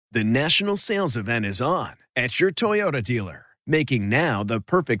The national sales event is on at your Toyota dealer, making now the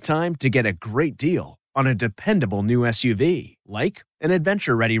perfect time to get a great deal on a dependable new SUV, like an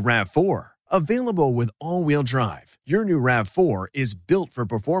adventure-ready RAV4. Available with all-wheel drive, your new RAV4 is built for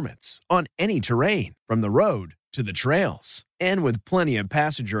performance on any terrain, from the road to the trails. And with plenty of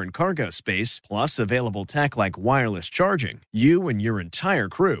passenger and cargo space, plus available tech like wireless charging, you and your entire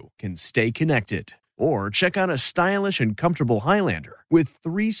crew can stay connected. Or check out a stylish and comfortable Highlander with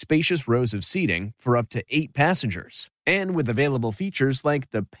 3 spacious rows of seating for up to 8 passengers. And with available features like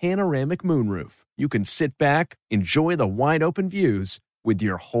the panoramic moonroof, you can sit back, enjoy the wide-open views with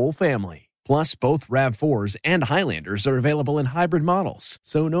your whole family. Plus, both RAV4s and Highlanders are available in hybrid models,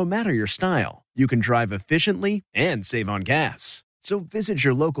 so no matter your style, you can drive efficiently and save on gas. So visit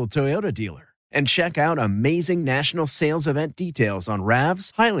your local Toyota dealer and check out amazing national sales event details on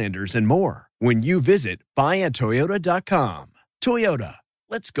RAVs, Highlanders, and more when you visit buyatoyota.com. Toyota,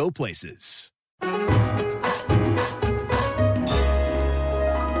 let's go places. Thank you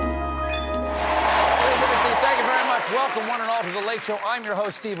very much. Welcome, one and all, to The Late Show. I'm your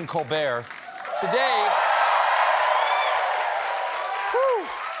host, Stephen Colbert. Today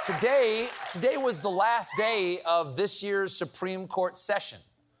was the last day of this year's Supreme Court session.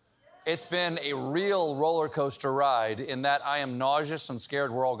 It's been a real roller coaster ride in that I am nauseous and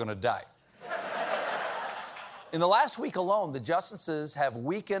scared we're all going to die. In the last week alone, the justices have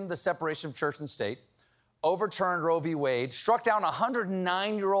weakened the separation of church and state, overturned Roe v. Wade, struck down a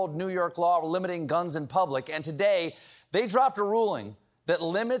 109-year-old New York law limiting guns in public, and today they dropped a ruling that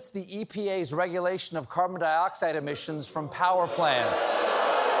limits the EPA's regulation of carbon dioxide emissions from power plants.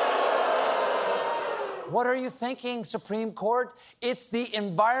 What are you thinking, Supreme Court? It's the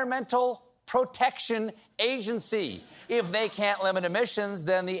Environmental Protection Agency. If they can't limit emissions,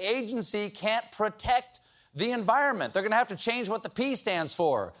 then the agency can't protect the environment. They're going to have to change what the P stands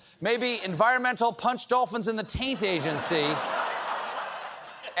for. Maybe Environmental Punch Dolphins in the Taint Agency.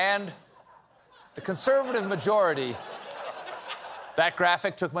 And the conservative majority, that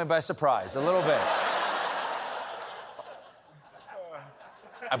graphic took me by surprise a little bit.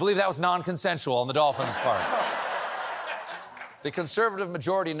 I believe that was non-consensual on the Dolphins' part. The conservative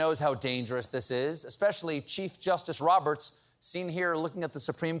majority knows how dangerous this is, especially Chief Justice Roberts, seen here looking at the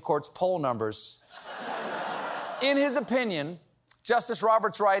Supreme Court's poll numbers. In his opinion, Justice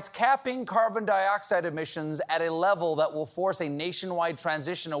Roberts writes, capping carbon dioxide emissions at a level that will force a nationwide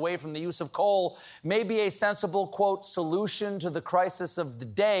transition away from the use of coal may be a sensible, quote, solution to the crisis of the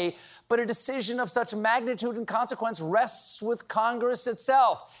day, but a decision of such magnitude and consequence rests with Congress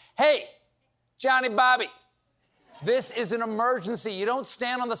itself. Hey, Johnny Bobby, this is an emergency. You don't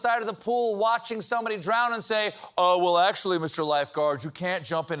stand on the side of the pool watching somebody drown and say, oh, well, actually, Mr. Lifeguard, you can't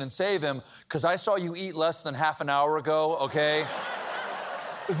jump in and save him because I saw you eat less than half an hour ago, okay?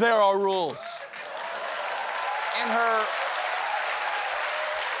 There are rules. In her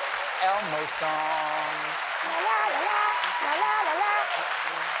Elmo song.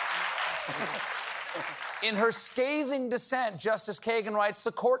 In her scathing dissent, Justice Kagan writes,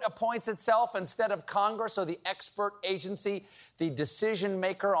 the court appoints itself instead of Congress or the expert agency, the decision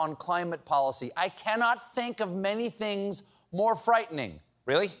maker on climate policy. I cannot think of many things more frightening.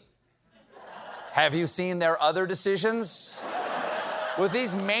 Really? Have you seen their other decisions? With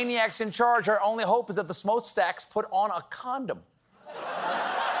these maniacs in charge, our only hope is that the smokestacks put on a condom.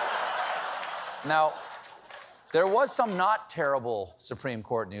 Now, there was some not terrible Supreme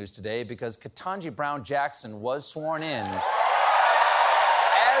Court news today because Ketanji Brown Jackson was sworn in as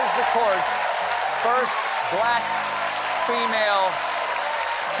the court's first black female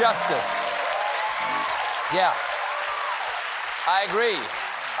justice. Yeah, I agree.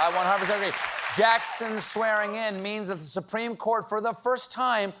 I 100% agree. Jackson's swearing in means that the Supreme Court, for the first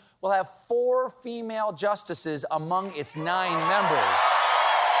time, will have 4 female justices among its 9 members.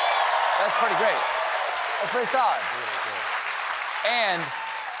 That's pretty great. That's pretty solid. And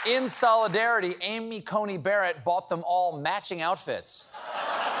in solidarity, Amy Coney Barrett bought them all matching outfits.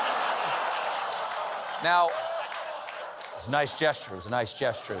 Now, it was a nice gesture. It was a nice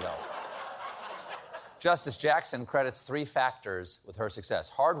gesture, though. Justice Jackson credits 3 factors with her success: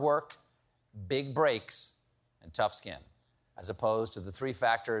 hard work, big breaks, and tough skin, as opposed to the 3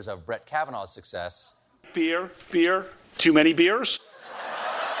 factors of Brett Kavanaugh's success. Beer, too many beers.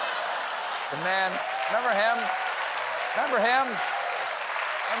 The man, remember him? Remember him?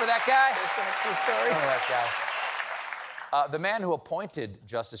 Remember that guy? Remember that guy? The man who appointed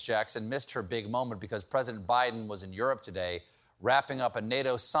Justice Jackson missed her big moment because President Biden was in Europe today, wrapping up a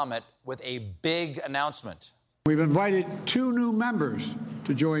NATO summit with a big announcement. We've invited 2 new members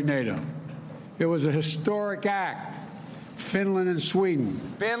to join NATO. It was a historic act Finland and Sweden.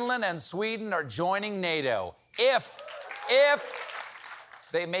 Finland and Sweden are joining NATO if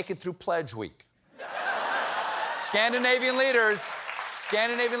they make it through Pledge Week. Scandinavian leaders,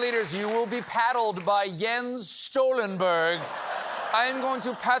 you will be paddled by Jens Stoltenberg. I'm going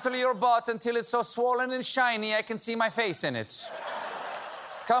to paddle your butt until it's so swollen and shiny I can see my face in it.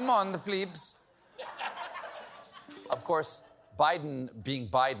 Come on, the plebes. Of course, Biden being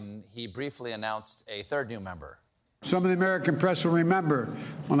Biden, he briefly announced a third new member. Some of the American press will remember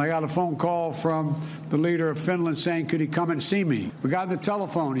when I got a phone call from the leader of Finland saying, could he come and see me? We got on the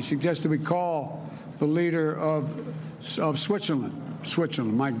telephone. He suggested we call the leader of Switzerland.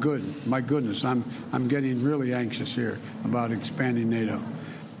 Switzerland, my goodness, I'm getting really anxious here about expanding NATO.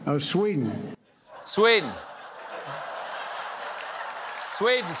 Sweden. Switzerland.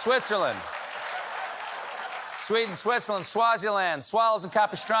 Sweden, Switzerland, Swaziland, Swallows and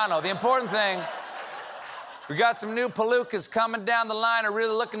Capistrano. The important thing, we got some new palookas coming down the line are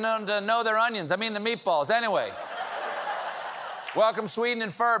really looking to know their onions. I mean the meatballs. Anyway, welcome Sweden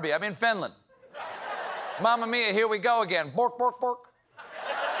and Furby. I mean Finland. Mamma mia, here we go again. Bork, bork, bork.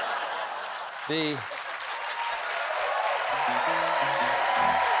 The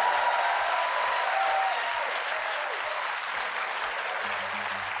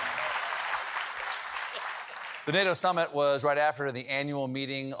NATO summit was right after the annual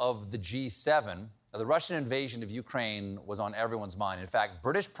meeting of the G7. Now, the Russian invasion of Ukraine was on everyone's mind. In fact,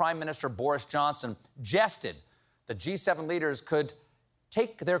 British Prime Minister Boris Johnson jested that G7 leaders could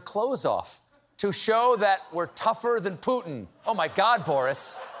take their clothes off to show that we're tougher than Putin. Oh, my God,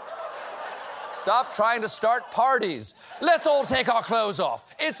 Boris. Stop trying to start parties. Let's all take our clothes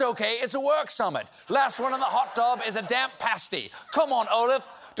off. It's okay. It's a work summit. Last one on the hot tub is a damp pasty. Come on,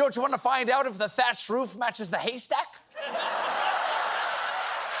 Olaf. Don't you want to find out if the thatched roof matches the haystack?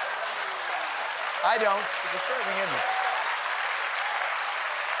 I don't. It's a disturbing image.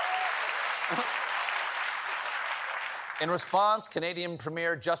 In response, Canadian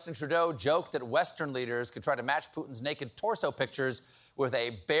Premier Justin Trudeau joked that Western leaders could try to match Putin's naked torso pictures with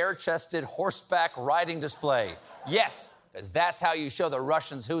a bare-chested horseback riding display. Yes, because that's how you show the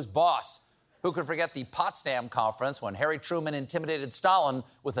Russians who's boss. Who could forget the Potsdam Conference when Harry Truman intimidated Stalin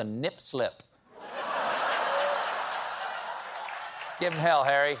with a nip slip? Give him hell,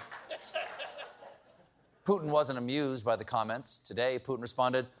 Harry. Putin wasn't amused by the comments. Today, Putin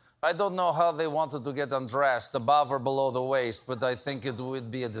responded, I don't know how they wanted to get undressed, above or below the waist, but I think it would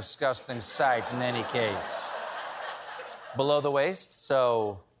be a disgusting sight in any case. Below the waist,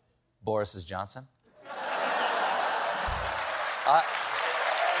 so Boris is Johnson. I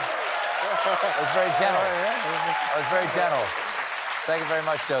was very gentle. I was very gentle. Thank you very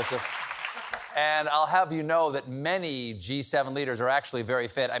much, Joseph. And I'll have you know that many G7 leaders are actually very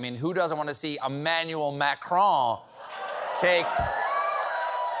fit. I mean, who doesn't want to see Emmanuel Macron take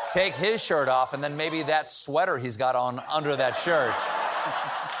his shirt off and then maybe that sweater he's got on under that shirt?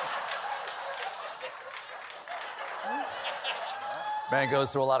 Man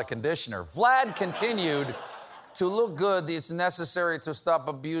goes through a lot of conditioner. Vlad continued to look good. It's necessary to stop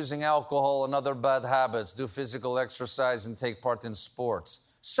abusing alcohol and other bad habits, do physical exercise, and take part in sports.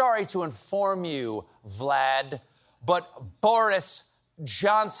 Sorry to inform you, Vlad, but Boris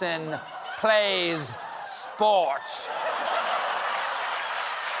Johnson plays sport.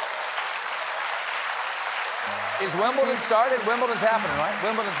 Is Wimbledon started? Wimbledon's happening, right?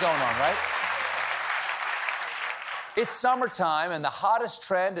 Wimbledon's going on, right? It's summertime, and the hottest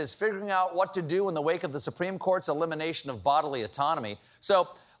trend is figuring out what to do in the wake of the Supreme Court's elimination of bodily autonomy. So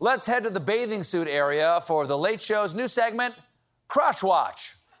let's head to the bathing suit area for The Late Show's new segment, Crotch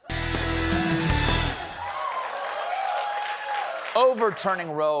Watch.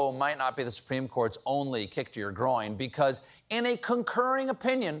 Overturning Roe might not be the Supreme Court's only kick to your groin, because in a concurring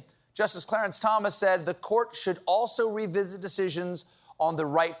opinion, Justice Clarence Thomas said the court should also revisit decisions on the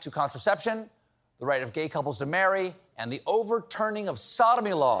right to contraception, the right of gay couples to marry, and the overturning of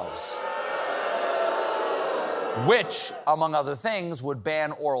sodomy laws, which, among other things, would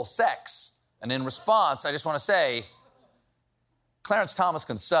ban oral sex. And in response, I just want to say, Clarence Thomas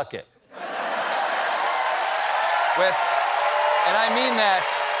can suck it. And I mean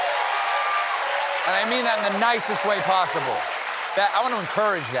that in the nicest way possible. I want to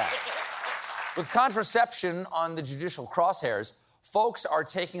encourage that. With contraception on the judicial crosshairs, folks are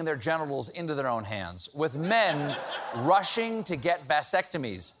taking their genitals into their own hands, with men rushing to get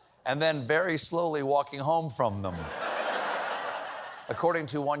vasectomies and then very slowly walking home from them. According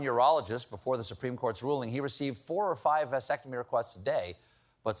to one urologist, before the Supreme Court's ruling, he received 4 or 5 vasectomy requests a day,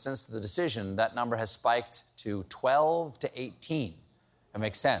 but since the decision, that number has spiked to 12 to 18. It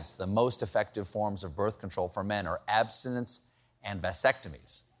makes sense. The most effective forms of birth control for men are abstinence and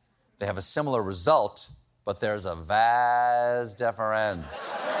vasectomies. They have a similar result, but there's a vas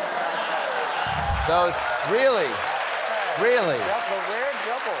deferens. Those, really.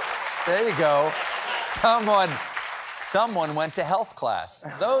 There you go. Someone went to health class.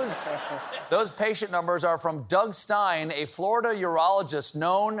 Those patient numbers are from Doug Stein, a Florida urologist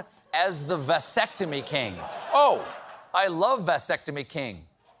known as the vasectomy king. Oh, I love vasectomy king.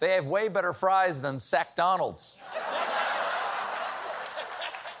 They have way better fries than Sac-Donald's.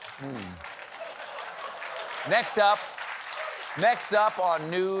 Next up on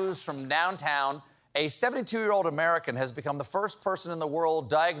news from downtown, a 72-year-old American has become the first person in the world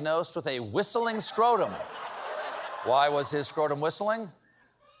diagnosed with a whistling scrotum. Why was his scrotum whistling?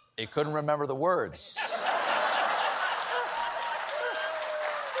 He couldn't remember the words.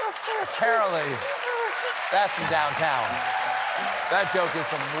 Apparently, that's from downtown. That joke is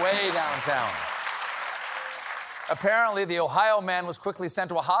from way downtown. Apparently, the Ohio man was quickly sent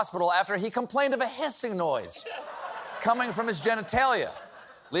to a hospital after he complained of a hissing noise coming from his genitalia,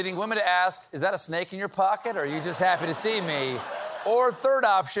 leading women to ask, is that a snake in your pocket, or are you just happy to see me? Or third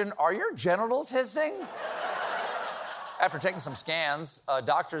option, are your genitals hissing? After taking some scans,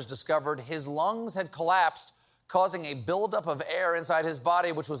 doctors discovered his lungs had collapsed, causing a buildup of air inside his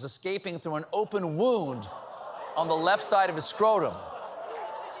body, which was escaping through an open wound on the left side of his scrotum.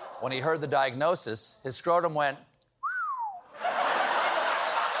 When he heard the diagnosis, his scrotum went...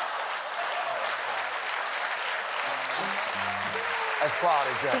 That's quality,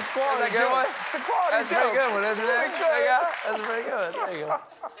 Joe. Is that a good one? It's a quality That's a pretty good one, isn't it? There you go. That's pretty good. There you go.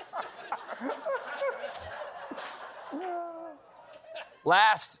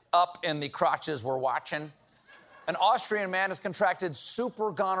 Last up in the crotches we're watching, an Austrian man has contracted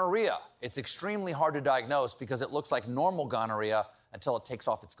super gonorrhea. It's extremely hard to diagnose because it looks like normal gonorrhea until it takes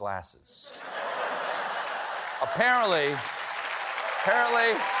off its glasses. Apparently,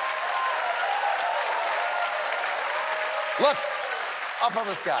 look, up on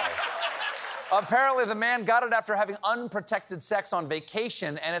the sky. Apparently, the man got it after having unprotected sex on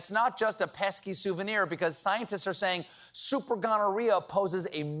vacation, and it's not just a pesky souvenir because scientists are saying super gonorrhea poses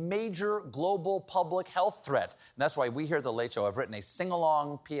a major global public health threat. And that's why we here at The Late Show have written a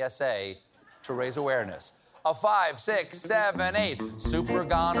sing-along PSA to raise awareness. A 5, 6, 7, 8. Super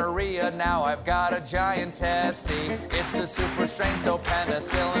gonorrhea, now I've got a giant testy. It's a super strain, so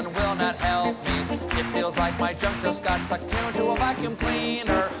penicillin will not help me. It feels like my junk just got sucked into a vacuum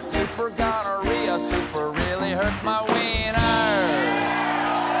cleaner. Super gonorrhea, super really hurts my wiener.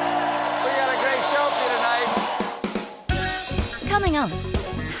 We got a great show for you tonight. Coming up,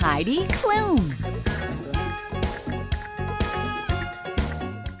 Heidi Klum.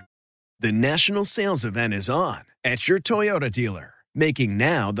 The national sales event is on at your Toyota dealer, making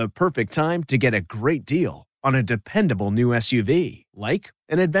now the perfect time to get a great deal on a dependable new SUV, like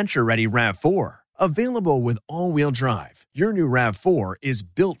an adventure-ready RAV4. Available with all-wheel drive, your new RAV4 is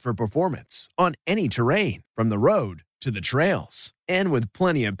built for performance on any terrain, from the road to the trails. And with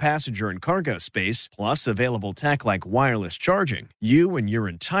plenty of passenger and cargo space, plus available tech like wireless charging, you and your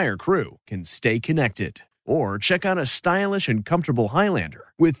entire crew can stay connected. Or check out a stylish and comfortable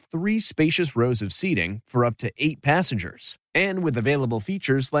Highlander with 3 spacious rows of seating for up to 8 passengers. And with available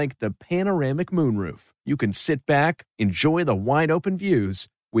features like the panoramic moonroof, you can sit back, enjoy the wide-open views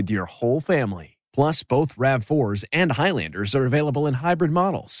with your whole family. Plus, both RAV4s and Highlanders are available in hybrid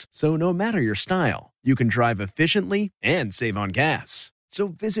models, so no matter your style, you can drive efficiently and save on gas. So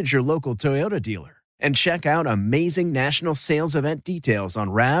visit your local Toyota dealer and check out amazing national sales event details on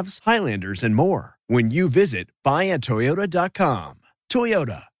RAVs, Highlanders, and more when you visit buyatoyota.com.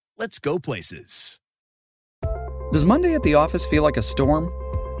 Toyota, let's go places. Does Monday at the office feel like a storm?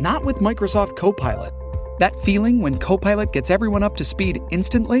 Not with Microsoft Copilot. That feeling when Copilot gets everyone up to speed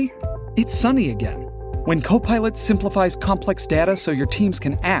instantly? It's sunny again. When Copilot simplifies complex data so your teams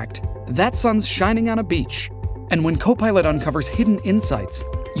can act, that sun's shining on a beach. And when Copilot uncovers hidden insights,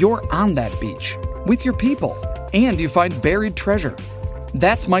 you're on that beach with your people, and you find buried treasure.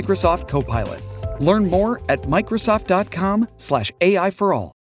 That's Microsoft Copilot. Learn more at Microsoft.com/AI for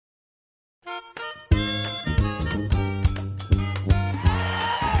all.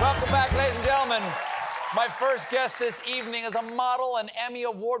 Welcome back, ladies and gentlemen. My first guest this evening is a model and Emmy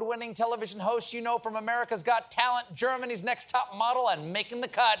Award-winning television host you know from America's Got Talent, Germany's Next Top Model, and Making the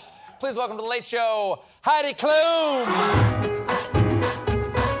Cut. Please welcome to The Late Show, Heidi Klum.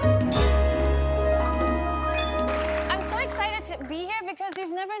 be here because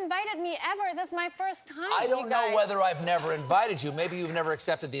you've never invited me ever. This is my first time. I don't know whether I've never invited you. Maybe you've never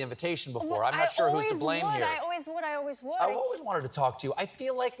accepted the invitation before. I'm not sure who's to blame here. I always would. I've always wanted to talk to you. I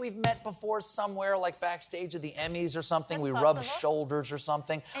feel like we've met before somewhere, like backstage at the Emmys or something. We rubbed shoulders or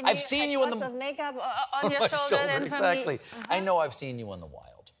something. And I've seen you in the... lots of makeup on your shoulder. Exactly. I know I've seen you in the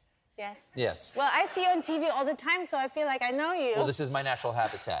wild. Yes. Yes. Well, I see you on TV all the time, so I feel like I know you. Well, this is my natural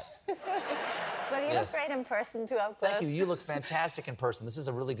habitat. But you look great in person, too, up close. Thank you. You look fantastic in person. This is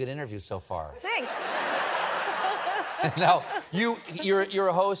a really good interview so far. Thanks. Now, you're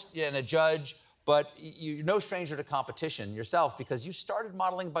a host and a judge, but you're no stranger to competition yourself because you started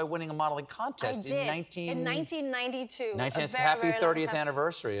modeling by winning a modeling contest in 1992. Happy 30th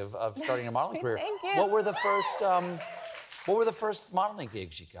anniversary of starting your modeling career. Thank you. What were the first modeling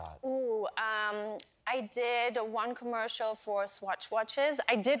gigs you got? Ooh, I did one commercial for Swatch watches.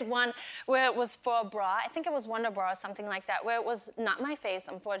 I did one where it was for a bra. I think it was Wonder Bra or something like that, where it was not my face,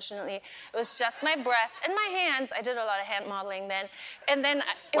 unfortunately. It was just my breast and my hands. I did a lot of hand modeling then. And then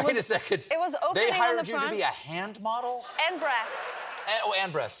Wait a second. It was opening They hired on the you front. to be a hand model? And breasts.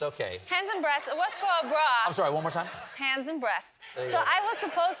 And breasts, okay. Hands and breasts. It was for a bra. I'm sorry, one more time? Hands and breasts. There you So go. I was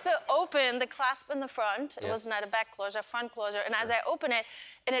supposed to open the clasp in the front. It Yes. was not a back closure, front closure. And as I open it,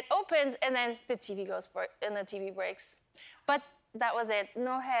 and it opens, and then the TV goes, and the TV breaks. But that was it.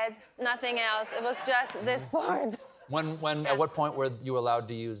 No head, nothing else. It was just this part. At what point were you allowed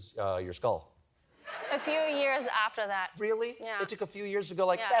to use your skull? A few years after that. Really? Yeah. It took a few years to go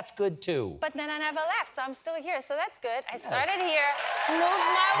like, that's good too. But then I never left, so I'm still here, so that's good. I started here, moved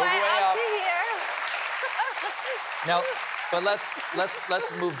my way up to here. Now, but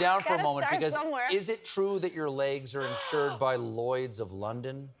let's move down for a Gotta moment start because somewhere. is it true that your legs are insured by Lloyd's of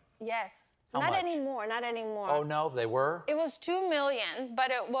London? Yes. How not much? Anymore, not anymore. Oh no, they were? It was $2 million,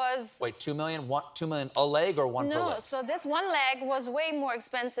 but it was... Wait, 2 million? 2 million a leg or one per leg? No, so this one leg was way more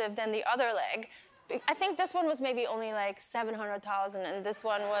expensive than the other leg. I think this one was maybe only like 700,000, and this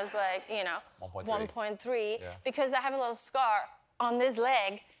one was like, 1.3. Yeah. Because I have a little scar on this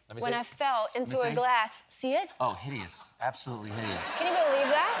leg when I fell into a glass. See it? Oh, hideous. Absolutely hideous. Can you believe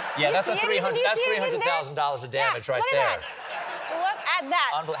that? Yeah, You that's see it? that's Do you see it in there? $300,000 of damage right look there. at that. Look at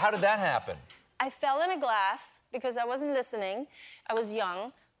that. How did that happen? I fell in a glass because I wasn't listening. I was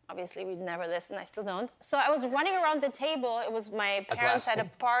young. Obviously, we'd never listen. I still don't. So I was running around the table. It was my parents had a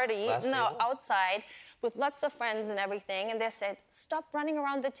party. No, outside with lots of friends and everything. And they said, stop running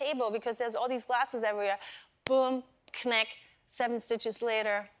around the table because there's all these glasses everywhere. Boom, knack, 7 stitches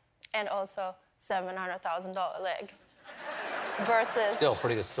later, and also $700,000 leg. Versus... Still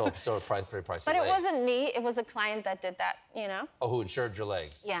pretty good, still pretty pricey But leg. it wasn't me. It was a client that did that, Oh, who insured your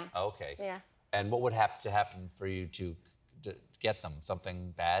legs? Yeah. Oh, okay. Yeah. And what would have to happen for you to get them?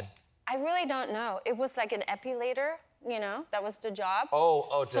 Something bad? I really don't know. It was like an epilator, that was the job.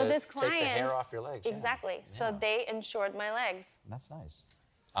 Oh, so this client, take the hair off your legs. Exactly. Yeah. So they insured my legs. That's nice.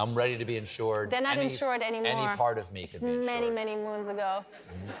 I'm ready to be insured. They're not insured anymore. Any part of me could be insured. Many, many moons ago.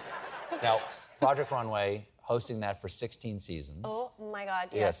 Now, Project Runway, hosting that for 16 seasons. Oh, my God,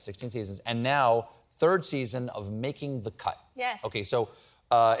 Yes, 16 seasons. And now, 3rd season of Making the Cut. Yes. Okay, so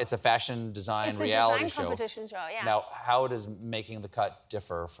it's a fashion design reality It's a design competition show, yeah. Now, how does Making the Cut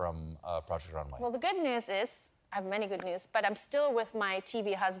differ from Project Runway? Well, the good news is, I have many good news, but I'm still with my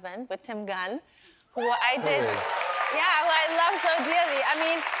TV husband, with Tim Gunn, who I did... Who is? Yeah, who I love so dearly. I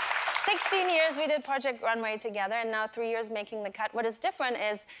mean, 16 years we did Project Runway together, and now 3 years Making the Cut. What is different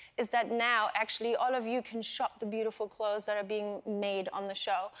is that now, actually, all of you can shop the beautiful clothes that are being made on the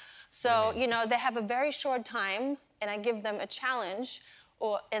show. So, they have a very short time, and I give them a challenge,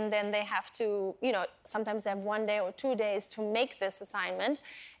 and then they have to, sometimes they have 1 day or 2 days to make this assignment.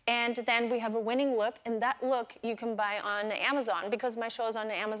 And then we have a winning look, and that look you can buy on Amazon, because my show is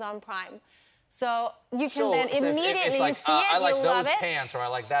on Amazon Prime. So you can then immediately it's like, see it, I like you those love it. pants, or I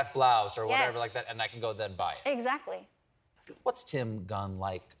like that blouse, or whatever Yes. like that, and I can go then buy it. Exactly. What's Tim Gunn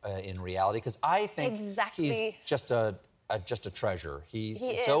like in reality? Because I think he's just a treasure. He's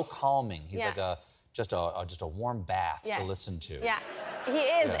so calming. He's like just a warm bath to listen to. Yeah, he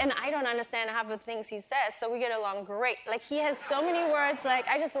is, and I don't understand half the things he says, so we get along great. Like, he has so many words, like,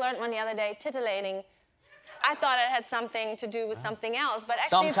 I just learned one the other day, titillating. I thought it had something to do with something else, but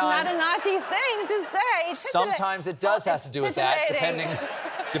actually it's not a naughty thing to say. Sometimes it does have to do with that,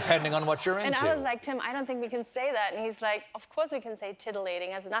 depending on what you're into. And I was like, Tim, I don't think we can say that. And he's like, of course we can say titillating.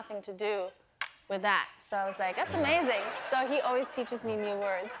 It has nothing to do with that. So I was like, that's amazing. So he always teaches me new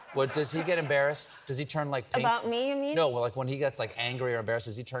words. What, does he get embarrassed? Does he turn like pink? About me, you mean? No, well, like when he gets like angry or embarrassed,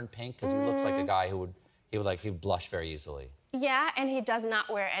 does he turn pink? Because he looks like a guy who would blush very easily. Yeah, and he does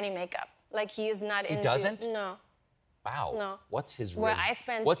not wear any makeup. Like, he is not into... He doesn't? No. Wow. No. What's his Where I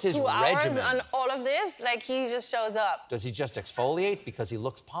spend What's his 2 hours regimen? on all of this, like he just shows up. Does he just exfoliate because he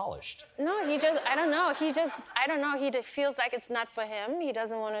looks polished? No, he just, I don't know. I don't know. He feels like it's not for him. He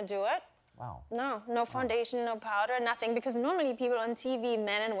doesn't want to do it. Wow. No foundation, no powder, nothing. Because normally people on TV,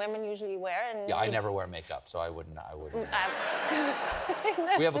 men and women usually wear. And Yeah, I never wear makeup, so I wouldn't.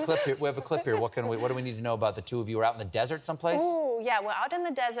 We have a clip here. What do we need to know about the two of you? Are out in the desert someplace? Oh, yeah, we're out in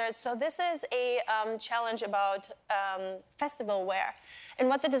the desert. So this is a challenge about festival wear. And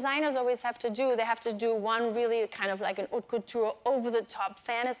what the designers always have to do, they have to do one really kind of like an haute couture, over-the-top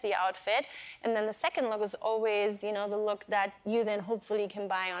fantasy outfit. And then the second look is always, you know, the look that you then hopefully can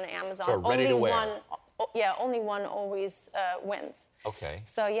buy on Amazon. So ready to wear. Only one always wins. Okay.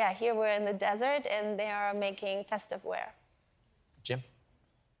 So yeah, here we're in the desert and they are making festive wear. Jim?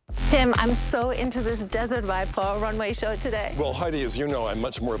 Tim, I'm so into this desert vibe for our runway show today. Well, Heidi, as you know, I'm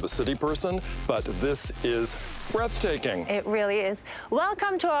much more of a city person, but this is breathtaking. It really is.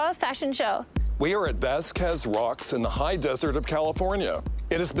 Welcome to our fashion show. We are at Vasquez Rocks in the high desert of California.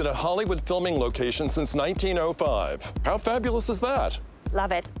 It has been a Hollywood filming location since 1905. How fabulous is that?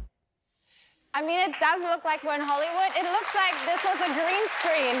 Love it. I mean, it does look like we're in Hollywood. It looks like this was a green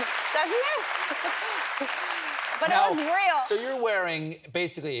screen, doesn't it? But Now, it was real. So you're wearing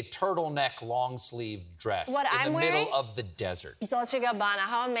basically a turtleneck long sleeve dress in the middle of the desert. Dolce & Gabbana,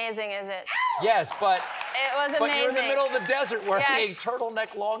 how amazing is it? Yes, but it was amazing. But you're in the middle of the desert wearing Yes. a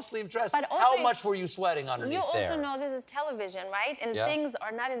turtleneck long sleeve dress. But also, how much were you sweating underneath there? You there? also know this is television, right? And things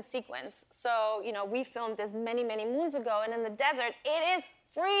are not in sequence. So, you know, we filmed this many, many moons ago, and in the desert, it is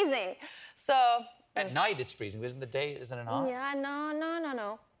freezing. So... At night, it's freezing. Isn't it not? Yeah,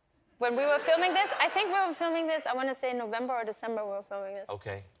 no. When we were filming this, I think we were filming this, I want to say November or December we were filming this.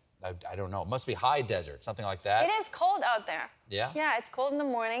 Okay. I don't know. It must be high desert, something like that. It is cold out there. Yeah? Yeah, it's cold in the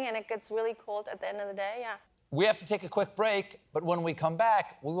morning and it gets really cold at the end of the day, yeah. We have to take a quick break, but when we come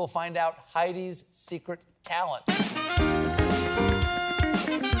back, we will find out Heidi's secret talent.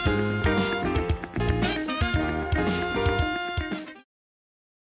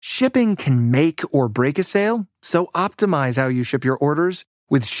 Shipping can make or break a sale, so optimize how you ship your orders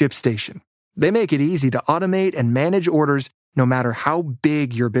with ShipStation. They make it easy to automate and manage orders no matter how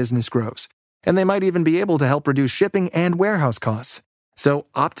big your business grows. And they might even be able to help reduce shipping and warehouse costs. So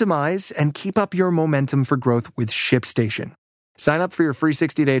optimize and keep up your momentum for growth with ShipStation. Sign up for your free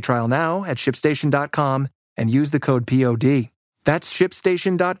 60-day trial now at ShipStation.com and use the code POD. That's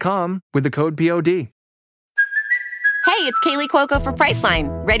ShipStation.com with the code POD. Hey, it's Kaylee Cuoco for Priceline.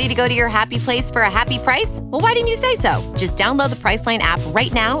 Ready to go to your happy place for a happy price? Well, why didn't you say so? Just download the Priceline app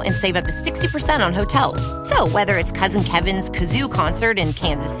right now and save up to 60% on hotels. So whether it's Cousin Kevin's Kazoo Concert in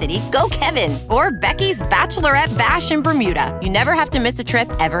Kansas City, go Kevin, or Becky's Bachelorette Bash in Bermuda, you never have to miss a trip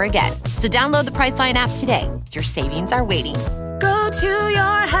ever again. So download the Priceline app today. Your savings are waiting. Go to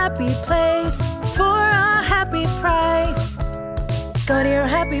your happy place for a happy price. Go to your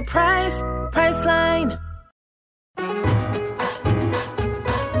happy price, Priceline.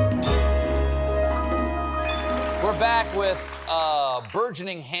 We're back with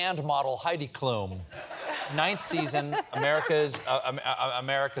burgeoning hand model Heidi Klum. 9th season, America's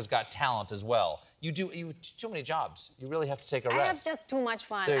Got Talent as well. You do too many jobs. You really have to take a rest. I have just too much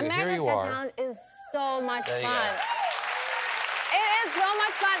fun. Here America's you Got are. Talent is so much There you fun. go. It is so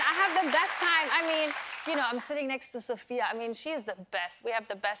much fun. I have the best time. I mean, you know, I'm sitting next to Sophia. I mean, she is the best. We have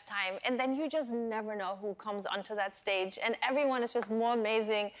the best time. And then you just never know who comes onto that stage. And everyone is just more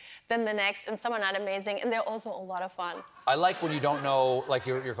amazing than the next. And some are not amazing. And they're also a lot of fun. I like when you don't know, like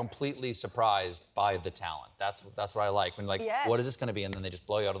you're completely surprised by the talent. That's what I like. When what is this going to be? And then they just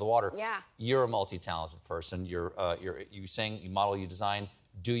blow you out of the water. Yeah. You're a multi-talented person. You sing, you model, you design.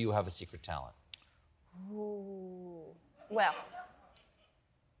 Do you have a secret talent? Ooh. Well,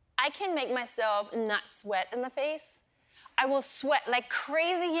 I can make myself not sweat in the face. I will sweat like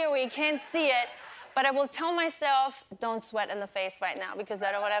crazy here where you can't see it, but I will tell myself, don't sweat in the face right now because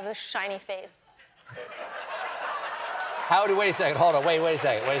I don't want to have this shiny face. Wait a second, hold on, wait a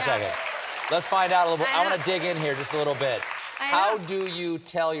second. Let's find out a little bit. I want to dig in here just a little bit. How do you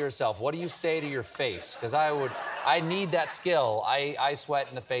tell yourself? What do you say to your face? Because I need that skill. I sweat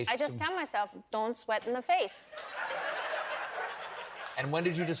in the face. I just tell myself, don't sweat in the face. And when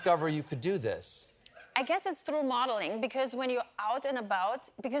did you discover you could do this? I guess it's through modeling, because when you're out and about,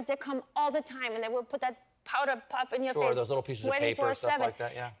 because they come all the time and they will put that powder puff in your face. Sure, those little pieces of paper, stuff like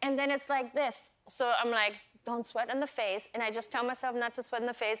that, yeah. And then it's like this. So I'm like, don't sweat in the face. And I just tell myself not to sweat in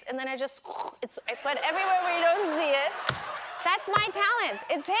the face. And then I sweat everywhere where you don't see it. That's my talent.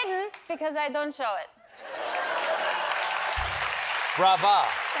 It's hidden because I don't show it. Brava.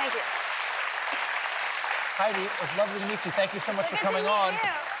 Thank you. Heidi, it was lovely to meet you. Thank you so much for coming on.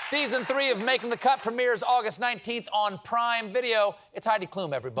 Season 3 of Making the Cut premieres August 19th on Prime Video. It's Heidi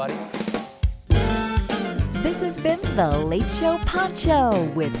Klum, everybody. This has been The Late Show Pod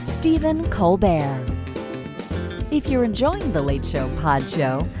Show with Stephen Colbert. If you're enjoying The Late Show Pod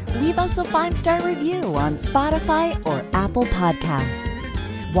Show, leave us a 5-star review on Spotify or Apple Podcasts.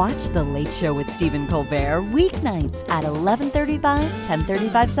 Watch The Late Show with Stephen Colbert weeknights at 11:35,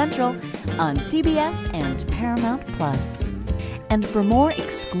 10:35 Central on CBS and Paramount+. And for more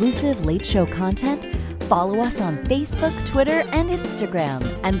exclusive Late Show content, follow us on Facebook, Twitter, and Instagram,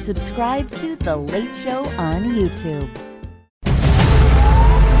 and subscribe to The Late Show on YouTube.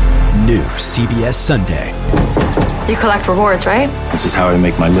 New CBS Sunday. You collect rewards, right? This is how I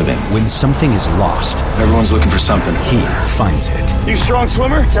make my living. When something is lost, everyone's looking for something. He finds it. You strong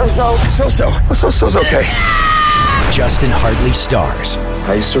swimmer? So-so. So-so. So-so's okay. Justin Hartley stars.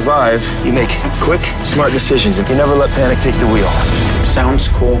 How you survive, you make quick, smart decisions, and you never let panic take the wheel. Sounds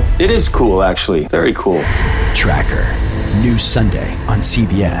cool. It is cool, actually. Very cool. Tracker. New Sunday on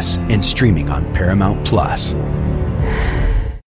CBS and streaming on Paramount+.